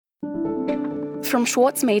From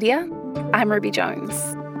Schwartz Media, I'm Ruby Jones.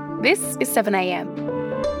 This is 7am.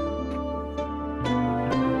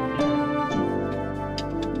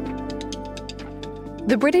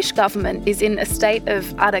 The British government is in a state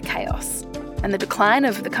of utter chaos, and the decline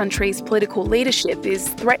of the country's political leadership is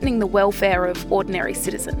threatening the welfare of ordinary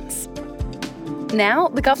citizens. Now,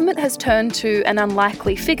 the government has turned to an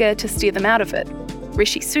unlikely figure to steer them out of it,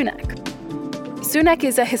 Rishi Sunak. Sunak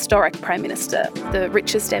is a historic Prime Minister, the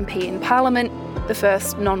richest MP in Parliament, the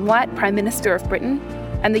first non-white Prime Minister of Britain,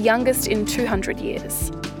 and the youngest in 200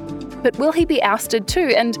 years. But will he be ousted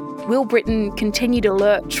too, and will Britain continue to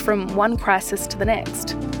lurch from one crisis to the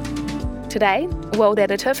next? Today, world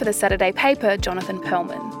editor for the Saturday paper, Jonathan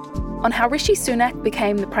Pearlman, on how Rishi Sunak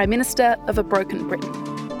became the Prime Minister of a broken Britain.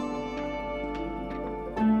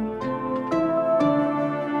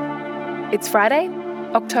 It's Friday,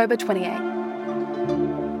 October 28th.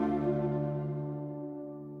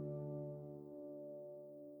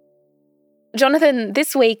 Jonathan,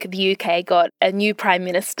 this week the UK got a new Prime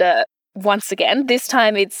Minister once again. This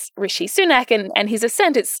time it's Rishi Sunak, and his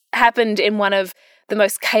ascent, it's happened in one of the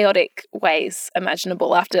most chaotic ways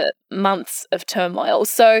imaginable after months of turmoil.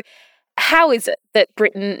 So how is it that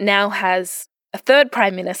Britain now has a third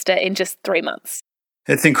Prime Minister in just 3 months?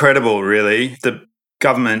 It's incredible, really. The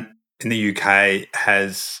government in the UK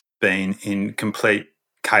has been in complete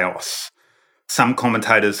chaos. Some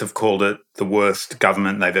commentators have called it the worst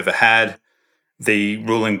government they've ever had. The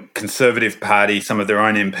ruling Conservative Party, some of their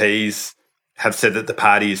own MPs, have said that the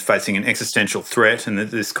party is facing an existential threat and that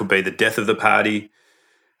this could be the death of the party.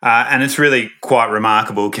 And it's really quite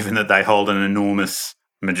remarkable given that they hold an enormous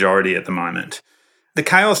majority at the moment. The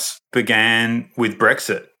chaos began with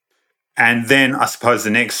Brexit. And then I suppose the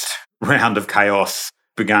next round of chaos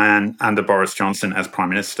began under Boris Johnson as Prime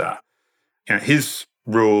Minister. His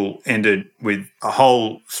rule ended with a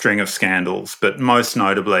whole string of scandals, but most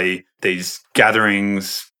notably these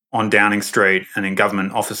gatherings on Downing Street and in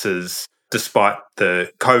government offices. Despite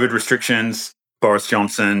the COVID restrictions, Boris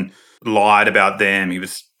Johnson lied about them. He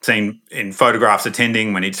was seen in photographs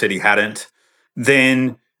attending when he'd said he hadn't.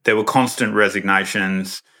 Then there were constant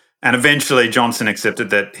resignations, and eventually Johnson accepted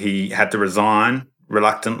that he had to resign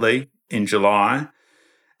reluctantly in July,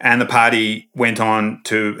 and the party went on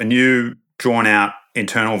to a new drawn-out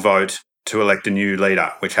internal vote to elect a new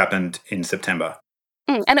leader, which happened in September.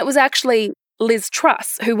 And it was actually Liz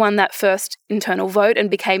Truss who won that first internal vote and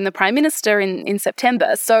became the Prime Minister in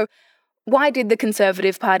September. So why did the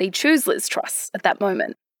Conservative Party choose Liz Truss at that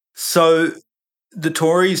moment? So the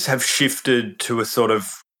Tories have shifted to a sort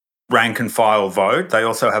of rank and file vote. They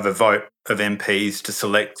also have a vote of MPs to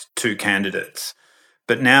select two candidates.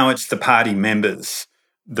 But now it's the party members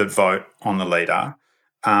that vote on the leader.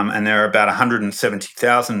 And there are about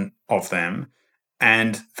 170,000 of them,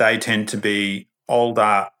 and they tend to be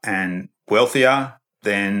older and wealthier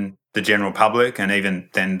than the general public and even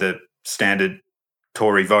than the standard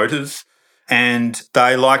Tory voters. And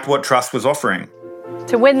they liked what Truss was offering.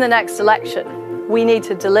 To win the next election, we need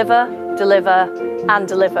to deliver, and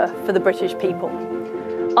deliver for the British people.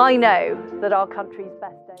 I know that our country's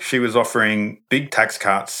best days... She was offering big tax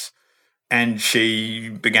cuts, and she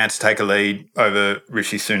began to take a lead over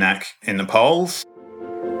Rishi Sunak in the polls.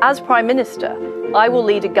 As Prime Minister, I will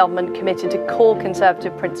lead a government committed to core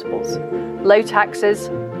Conservative principles: low taxes,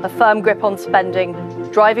 a firm grip on spending,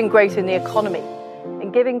 driving growth in the economy,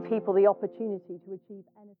 and giving people the opportunity to achieve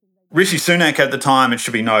anything. Rishi Sunak at the time, it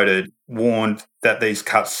should be noted, warned that these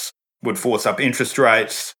cuts would force up interest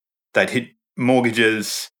rates, they'd hit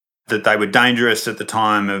mortgages, that they were dangerous at the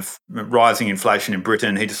time of rising inflation in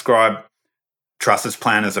Britain. He described Truss's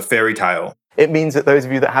plan as a fairy tale. It means that those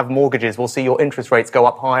of you that have mortgages will see your interest rates go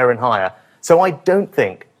up higher and higher. So I don't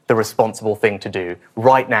think the responsible thing to do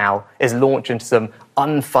right now is launch into some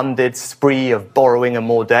unfunded spree of borrowing and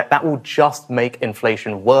more debt. That will just make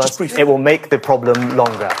inflation worse. It will make the problem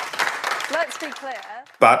longer. Let's be clear.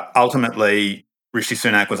 But ultimately, Rishi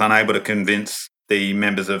Sunak was unable to convince the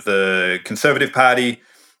members of the Conservative Party,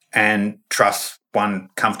 and Truss won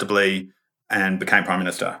comfortably and became Prime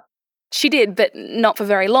Minister. She did, but not for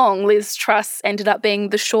very long. Liz Truss ended up being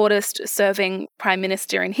the shortest-serving Prime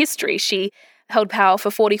Minister in history. She held power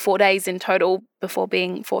for 44 days in total before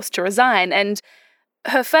being forced to resign. And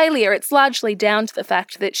her failure, it's largely down to the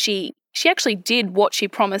fact that she actually did what she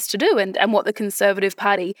promised to do and what the Conservative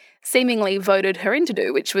Party seemingly voted her in to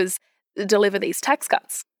do, which was deliver these tax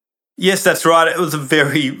cuts. Yes, that's right. It was a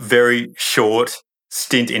very, very short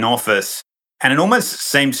stint in office. And it almost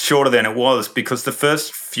seems shorter than it was because the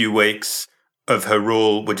first few weeks of her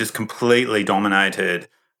rule were just completely dominated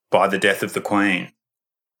by the death of the Queen.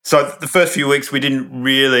 So the first few weeks we didn't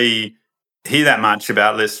really hear that much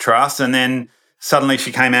about Liz Truss, and then suddenly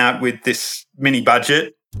she came out with this mini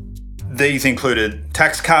budget. These included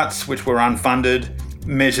tax cuts, which were unfunded,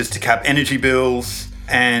 measures to cap energy bills,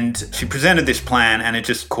 and she presented this plan and it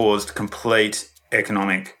just caused complete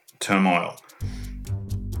economic turmoil.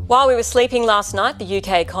 While we were sleeping last night, the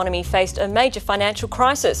UK economy faced a major financial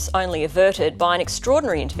crisis, only averted by an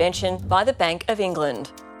extraordinary intervention by the Bank of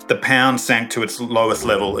England. The pound sank to its lowest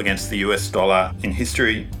level against the US dollar in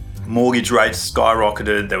history. Mortgage rates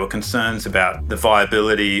skyrocketed. There were concerns about the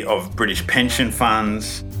viability of British pension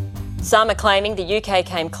funds. Some are claiming the UK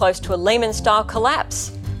came close to a Lehman-style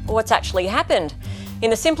collapse. But what's actually happened? In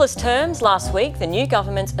the simplest terms, last week, the new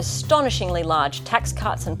government's astonishingly large tax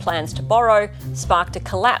cuts and plans to borrow sparked a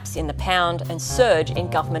collapse in the pound and surge in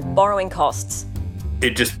government borrowing costs.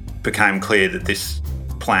 It just became clear that this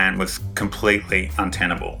plan was completely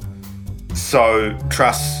untenable. So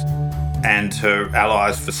Truss and her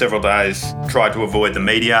allies for several days tried to avoid the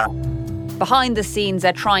media. Behind the scenes,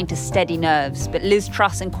 they're trying to steady nerves, but Liz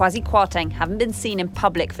Truss and Kwasi Kwarteng haven't been seen in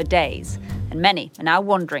public for days, and many are now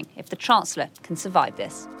wondering if the Chancellor can survive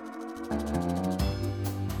this.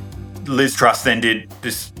 Liz Truss then did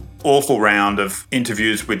this awful round of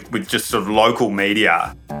interviews with just sort of local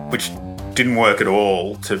media, which didn't work at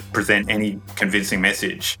all to present any convincing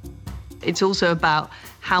message. It's also about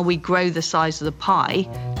how we grow the size of the pie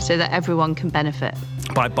so that everyone can benefit.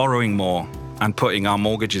 By borrowing more and putting our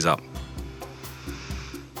mortgages up.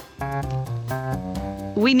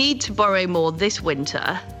 We need to borrow more this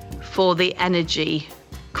winter for the energy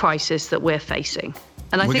crisis that we're facing.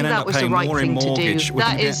 And I think that was the right thing to do.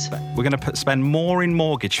 We're going to spend more in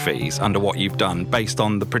mortgage fees under what you've done based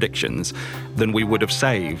on the predictions than we would have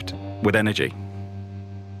saved with energy.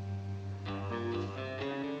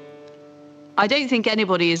 I don't think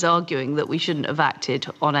anybody is arguing that we shouldn't have acted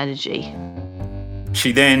on energy.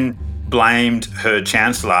 She then blamed her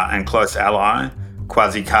Chancellor and close ally,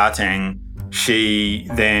 Kwasi Kwarteng. She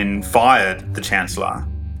then fired the Chancellor.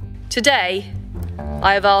 Today,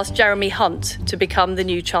 I have asked Jeremy Hunt to become the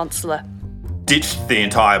new Chancellor. Ditched the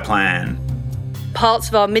entire plan. Parts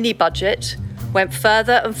of our mini-budget went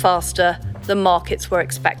further and faster than markets were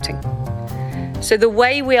expecting. So the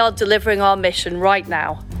way we are delivering our mission right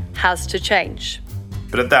now has to change.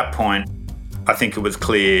 But at that point, I think it was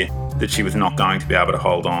clear that she was not going to be able to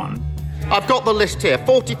hold on. I've got the list here.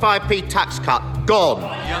 45p tax cut, gone.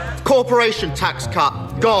 Corporation tax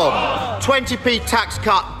cut, gone. 20p tax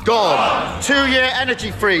cut, gone. 2-year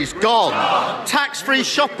energy freeze, gone. Tax-free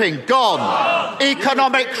shopping, gone.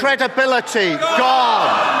 Economic credibility,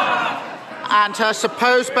 gone. And her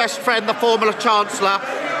supposed best friend, the former Chancellor,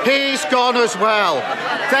 he's gone as well.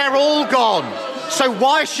 They're all gone. So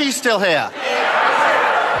why is she still here?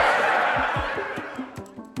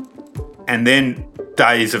 And then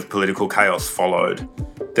days of political chaos followed.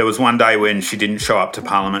 There was one day when she didn't show up to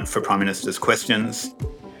Parliament for Prime Minister's questions.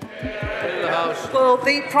 Well,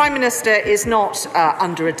 the Prime Minister is not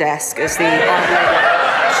under a desk, as the Honourable Lady.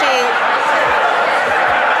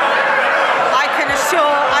 I can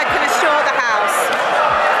assure the House.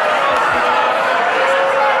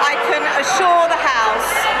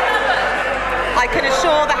 I can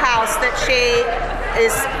assure the House that she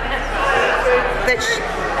is.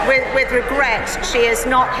 With regret, she is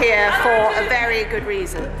not here for a very good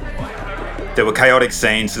reason. There were chaotic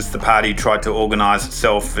scenes as the party tried to organise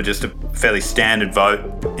itself for just a fairly standard vote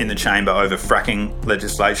in the chamber over fracking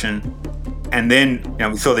legislation. And then,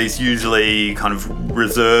 we saw these usually kind of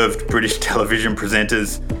reserved British television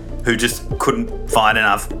presenters who just couldn't find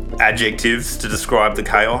enough adjectives to describe the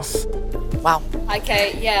chaos. Wow.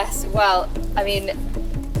 Okay, yes. Well,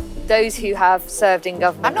 those who have served in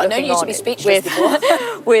government, I've not known you to be speechless before.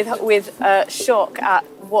 with shock at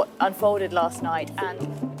what unfolded last night. And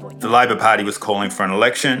the Labor Party was calling for an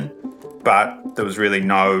election, but there was really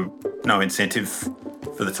no incentive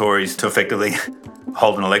for the Tories to effectively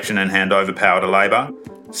hold an election and hand over power to Labor.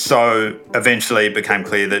 So eventually it became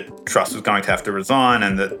clear that Truss was going to have to resign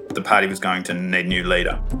and that the party was going to need a new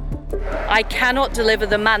leader. I cannot deliver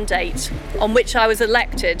the mandate on which I was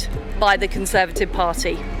elected by the Conservative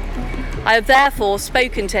Party. I have therefore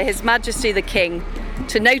spoken to His Majesty the King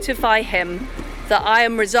to notify him that I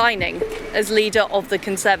am resigning as leader of the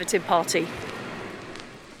Conservative Party.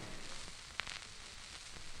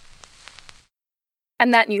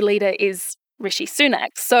 And that new leader is Rishi Sunak.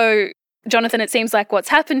 So, Jonathan, it seems like what's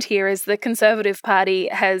happened here is the Conservative Party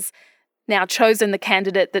has now chosen the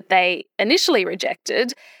candidate that they initially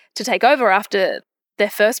rejected to take over after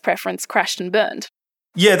their first preference crashed and burned.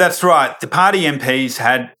 Yeah, that's right. The party MPs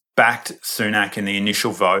had backed Sunak in the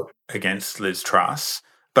initial vote against Liz Truss,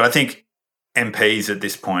 But I think MPs at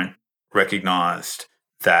this point recognised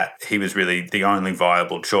that he was really the only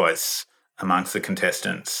viable choice amongst the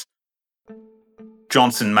contestants.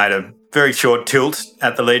 Johnson made a very short tilt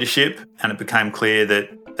at the leadership, and it became clear that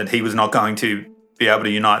he was not going to be able to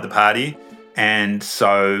unite the party, and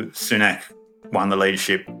so Sunak won the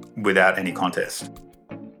leadership without any contest.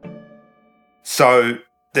 So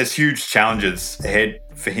there's huge challenges ahead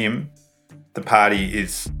for him. The party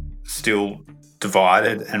is still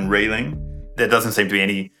divided and reeling. There doesn't seem to be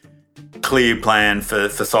any clear plan for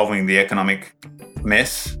solving the economic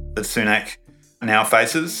mess that Sunak now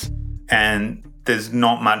faces, and there's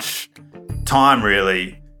not much time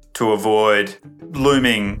really to avoid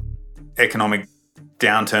looming economic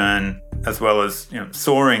downturn as well as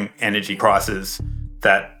soaring energy prices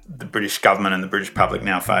that the British government and the British public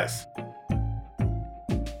now face.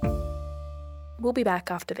 We'll be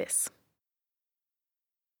back after this.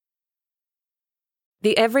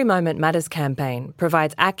 The Every Moment Matters campaign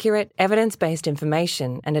provides accurate, evidence-based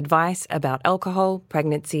information and advice about alcohol,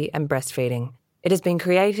 pregnancy and breastfeeding. It has been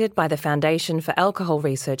created by the Foundation for Alcohol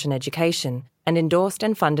Research and Education and endorsed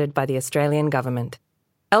and funded by the Australian Government.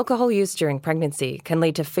 Alcohol use during pregnancy can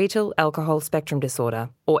lead to fetal alcohol spectrum disorder,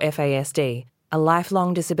 or FASD, a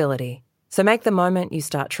lifelong disability. So make the moment you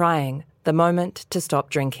start trying the moment to stop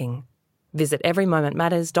drinking. Visit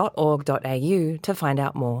everymomentmatters.org.au to find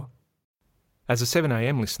out more. As a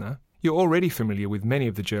 7am listener, you're already familiar with many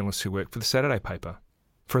of the journalists who work for the Saturday paper.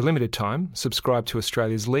 For a limited time, subscribe to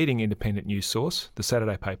Australia's leading independent news source, the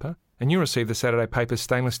Saturday paper, and you'll receive the Saturday paper's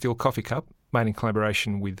stainless steel coffee cup, made in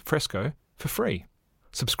collaboration with Fresco, for free.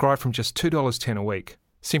 Subscribe from just $2.10 a week.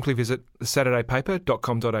 Simply visit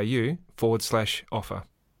thesaturdaypaper.com.au/offer.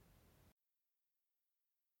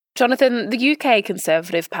 Jonathan, the UK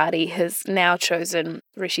Conservative Party has now chosen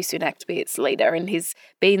Rishi Sunak to be its leader, and he's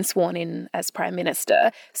been sworn in as Prime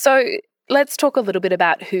Minister. So let's talk a little bit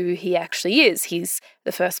about who he actually is. He's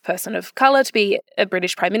the first person of colour to be a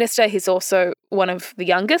British Prime Minister. He's also one of the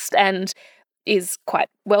youngest and is quite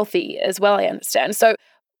wealthy as well, I understand. So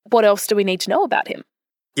what else do we need to know about him?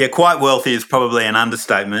 Yeah, quite wealthy is probably an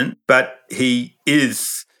understatement, but he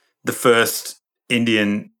is the first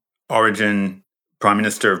Indian origin Prime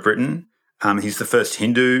Minister of Britain. He's the first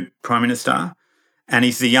Hindu Prime Minister, and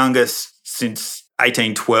he's the youngest since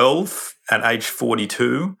 1812 at age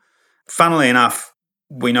 42. Funnily enough,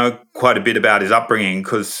 we know quite a bit about his upbringing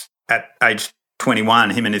because at age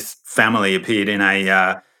 21, him and his family appeared in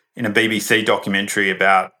a BBC documentary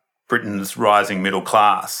about Britain's rising middle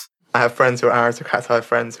class. I have friends who are aristocrats, I have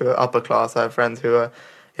friends who are upper class, I have friends who are,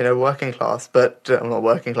 working class, but I'm not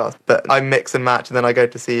working class, but I mix and match, and then I go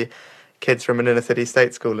to see kids from an inner city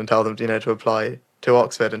state school and tell them, to apply to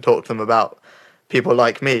Oxford and talk to them about people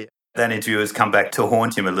like me. That interview has come back to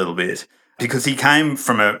haunt him a little bit because he came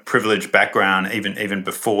from a privileged background even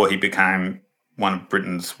before he became one of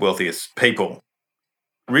Britain's wealthiest people.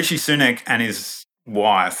 Rishi Sunak and his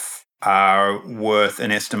wife are worth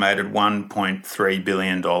an estimated $1.3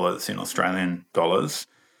 billion in Australian dollars.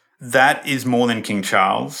 That is more than King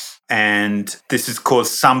Charles, and this has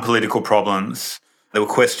caused some political problems. There were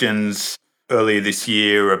questions earlier this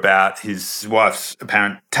year about his wife's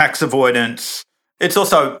apparent tax avoidance. It's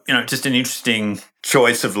also, just an interesting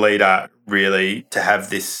choice of leader, really, to have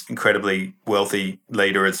this incredibly wealthy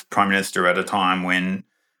leader as Prime Minister at a time when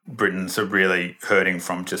Britons are really hurting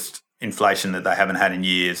from just inflation that they haven't had in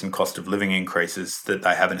years and cost of living increases that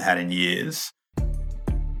they haven't had in years.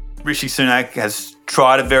 Rishi Sunak has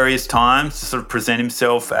tried at various times to sort of present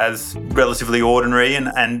himself as relatively ordinary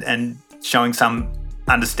and showing some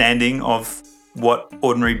understanding of what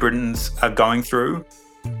ordinary Britons are going through.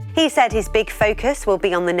 He said his big focus will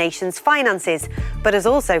be on the nation's finances, but has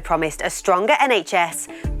also promised a stronger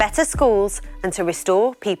NHS, better schools, and to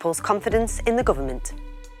restore people's confidence in the government.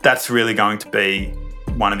 That's really going to be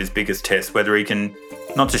one of his biggest tests, whether he can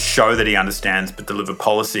not just show that he understands, but deliver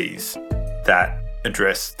policies that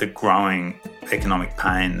address the growing economic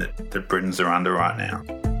pain that Britons are under right now.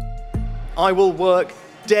 I will work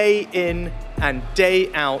day in and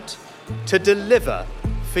day out to deliver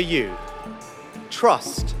for you.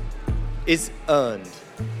 Trust is earned,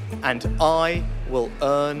 and I will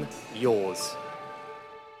earn yours.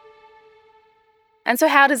 And so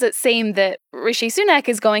how does it seem that Rishi Sunak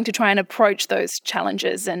is going to try and approach those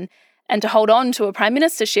challenges and to hold on to a prime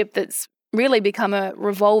ministership that's really become a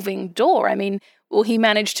revolving door? I mean, will he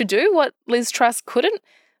manage to do what Liz Truss couldn't,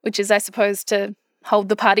 which is, I suppose, to hold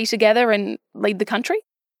the party together and lead the country?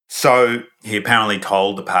 So he apparently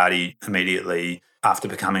told the party immediately after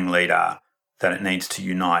becoming leader that it needs to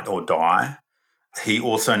unite or die. He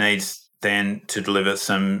also needs then to deliver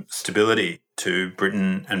some stability to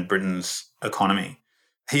Britain and Britain's economy.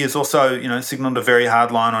 He has also, signalled a very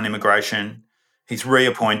hard line on immigration. He's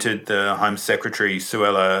reappointed the Home Secretary,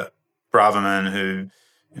 Suella Braverman, who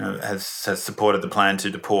has supported the plan to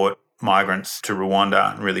deport migrants to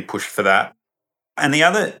Rwanda and really pushed for that. And the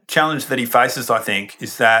other challenge that he faces, I think,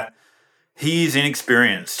 is that he is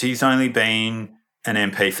inexperienced. He's only been an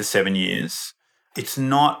MP for 7 years. It's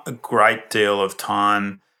not a great deal of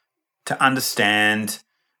time to understand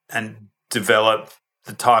and develop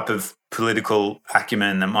the type of political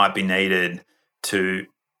acumen that might be needed to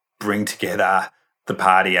bring together the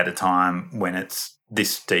party at a time when it's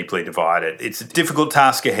this deeply divided. It's a difficult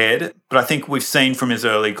task ahead, but I think we've seen from his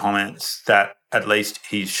early comments that at least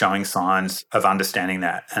he's showing signs of understanding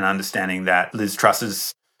that and understanding that Liz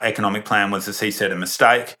Truss's economic plan was, as he said, a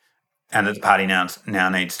mistake, and that the party now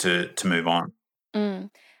needs to move on.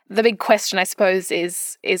 The big question, I suppose,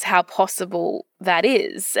 is how possible that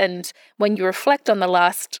is. And when you reflect on the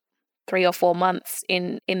last 3 or 4 months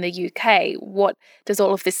in the UK, what does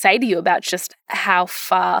all of this say to you about just how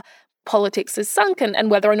far politics has sunk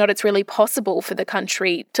and whether or not it's really possible for the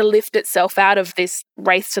country to lift itself out of this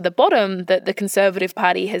race to the bottom that the Conservative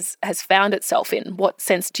Party has found itself in? What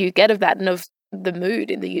sense do you get of that and of the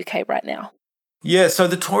mood in the UK right now? Yeah, so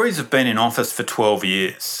the Tories have been in office for 12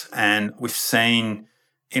 years, and we've seen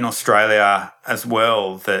in Australia as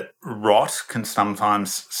well that rot can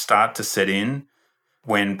sometimes start to set in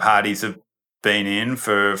when parties have been in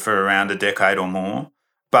for around a decade or more.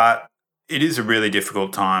 But it is a really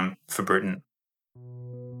difficult time for Britain.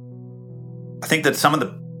 I think that some of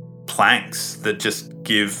the planks that just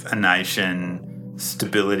give a nation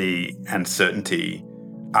stability and certainty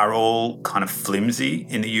are all kind of flimsy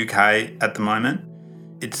in the UK at the moment.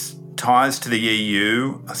 Its ties to the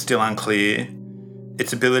EU are still unclear.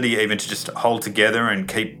 Its ability even to just hold together and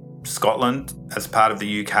keep Scotland as part of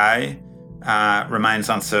the UK remains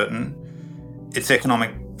uncertain. Its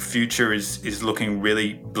economic future is looking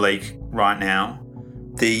really bleak right now.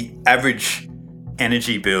 The average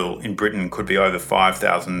energy bill in Britain could be over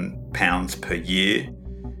 £5,000 per year.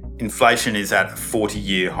 Inflation is at a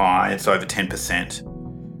 40-year high. It's over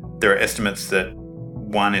 10%. There are estimates that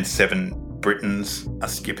 1 in 7 Britons are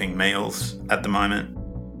skipping meals at the moment.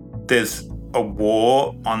 There's a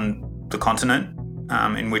war on the continent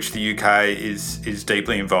in which the UK is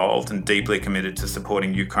deeply involved and deeply committed to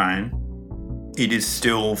supporting Ukraine. It is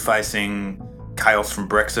still facing chaos from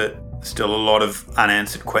Brexit, still a lot of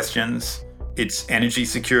unanswered questions. Its energy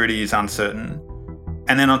security is uncertain.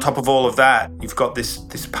 And then on top of all of that, you've got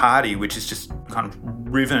this party which is just kind of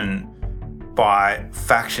riven by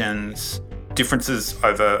factions, differences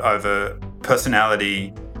over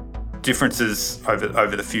personality, differences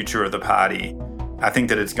over the future of the party. I think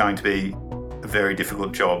that it's going to be a very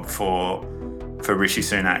difficult job for Rishi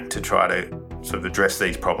Sunak to try to sort of address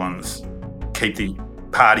these problems, keep the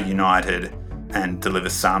party united and deliver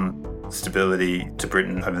some stability to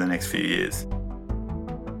Britain over the next few years.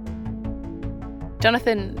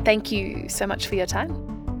 Jonathan, thank you so much for your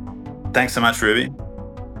time. Thanks so much, Ruby.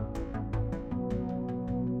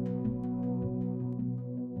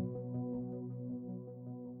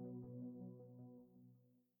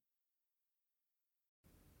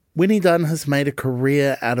 Winnie Dunn has made a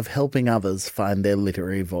career out of helping others find their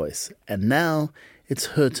literary voice, and now it's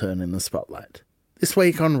her turn in the spotlight. This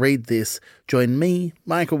week on Read This, join me,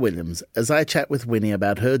 Michael Williams, as I chat with Winnie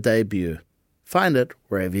about her debut. Find it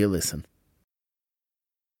wherever you listen.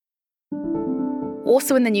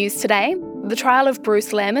 Also in the news today, the trial of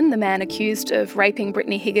Bruce Lehrmann, the man accused of raping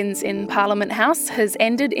Brittany Higgins in Parliament House, has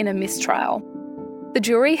ended in a mistrial. The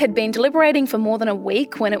jury had been deliberating for more than a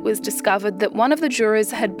week when it was discovered that one of the jurors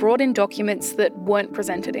had brought in documents that weren't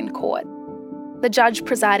presented in court. The judge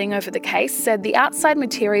presiding over the case said the outside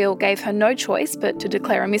material gave her no choice but to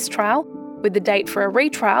declare a mistrial, with the date for a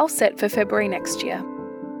retrial set for February next year.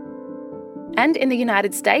 And in the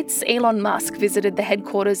United States, Elon Musk visited the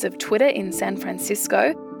headquarters of Twitter in San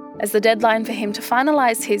Francisco as the deadline for him to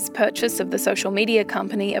finalise his purchase of the social media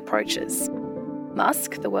company approaches.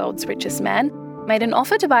 Musk, the world's richest man, made an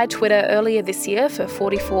offer to buy Twitter earlier this year for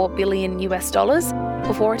 $44 billion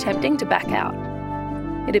before attempting to back out.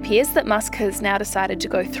 It appears that Musk has now decided to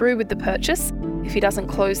go through with the purchase. If he doesn't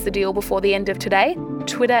close the deal before the end of today,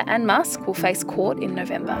 Twitter and Musk will face court in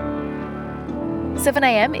November.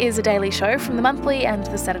 7am is a daily show from The Monthly and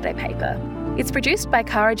The Saturday Paper. It's produced by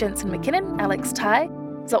Cara Jensen-McKinnon, Alex Tai,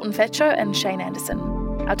 Zoltan Fetcher and Shane Anderson.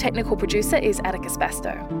 Our technical producer is Atticus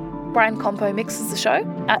Bastow. Brian Compo mixes the show.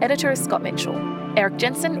 Our editor is Scott Mitchell. Eric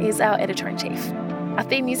Jensen is our editor-in-chief. Our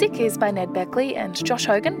theme music is by Ned Beckley and Josh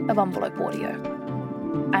Hogan of Envelope Audio.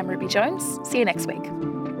 I'm Ruby Jones. See you next week.